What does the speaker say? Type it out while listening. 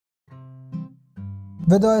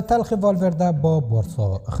وداع تلخ والورده با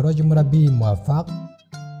بارسا، اخراج مربی موفق.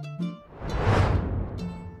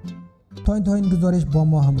 تا این گزارش با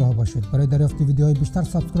ما همراه باشید. برای دریافت ویدیوهای بیشتر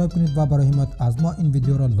سابسکرایب کنید و برای حمایت از ما این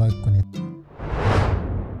ویدیو را لایک کنید.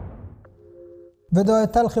 وداع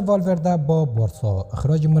تلخ والورده با بارسا،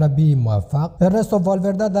 اخراج مربی موفق.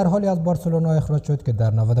 والورده در حالی از بارسلونا اخراج شد که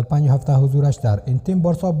در 95 هفته حضورش در این تیم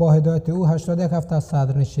بارسا با هدایت او 81 هفته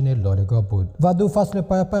صدرنشین لالیگا بود و 2 فصل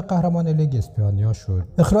پی قهرمان لیگ اسپانیا شد.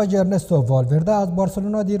 اخراج والورده از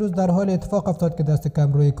بارسلونا دیروز در حال اتفاق افتاد که دست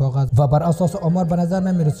کم روی کاغذ و بر اساس آمار به نظر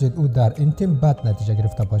نمی رسید او در این تیم بد نتیجه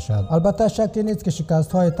گرفته باشد. البته شکی نیست که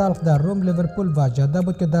شکست های تلخ در روم، لیورپول و جده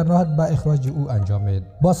بود که در نهایت به اخراج او انجامید.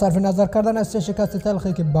 با صرف نظر کردن از شکست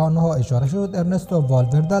تلخی که به آنها اشاره شد،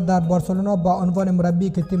 والورده در بارسلونا با عنوان مربی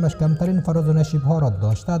که تیمش کمترین فراز و نشیب‌ها را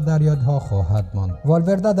داشته در یادها خواهد ماند.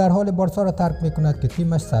 والورده در حال بارسا را ترک می‌کند که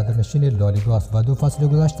تیمش صدرنشین لالیگا است و 2 فصل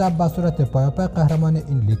گذشته به صورت پی قهرمان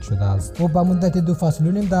این لیگ شده است. او به مدت 2 فصل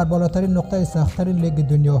و نیم در بالاترین نقطه سخت‌ترین لیگ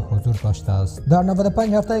دنیا حضور داشته است. در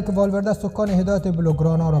 95 هفته‌ای که والورده سکان هدایت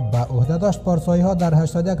بلوگرانا را به عهده داشت، بارسایی‌ها در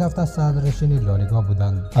 81 هفته صدرنشین لالیگا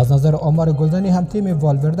بودند. از نظر آمار گلزنی هم تیم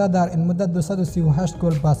والورده در این مدت 238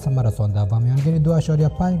 گل به ثمر رسانده و میانگین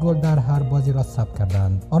 2.5 گل در هر بازی را ثبت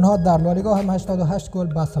کردند. آنها در لالیگا هم 88 گل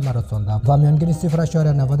به ثمر رسانده و میانگین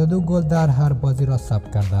 0.92 گل در هر بازی را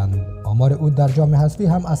ثبت کردند. آمار او در جام حذفی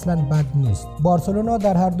هم اصلا بد نیست. بارسلونا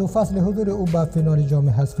در هر 2 فصل حضور او به فینال جام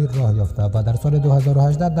حذفی راه یافته و در سال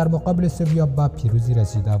 2018 در مقابل سویا به پیروزی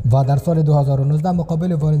رسیده و در سال 2019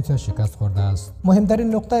 مقابل والنسیا شکست خورده است.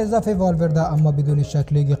 مهمترین نقطه ضعف والورده اما بدون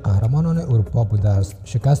شک لیگ قهرمانان اروپا بوده است.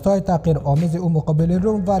 شکست‌های تحقیرآمیز او مقابل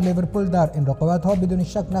روم و لیورپول در این رقابت‌ها بدون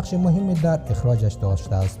شک نقش مهمی در اخراجش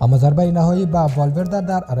داشته است. اما ضربه نهایی به والورده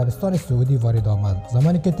در عربستان سعودی وارد آمد،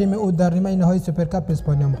 زمانی که تیم او در نیمه نهایی سوپرکاپ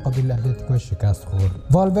اسپانیا مقابل اتلتیکو شکست خورد.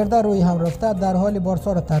 والورده روی هم رفته در حال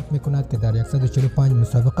بارسا را ترک می‌کند که در 145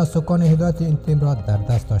 مسابقه سکان هدایت این تیم را در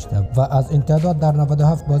دست داشته و از این تعداد در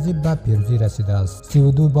 97 بازی به پیروزی رسیده است.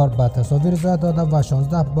 32 بار به تساوی رضایت داده و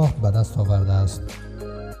 16 باخت به دست آورده است.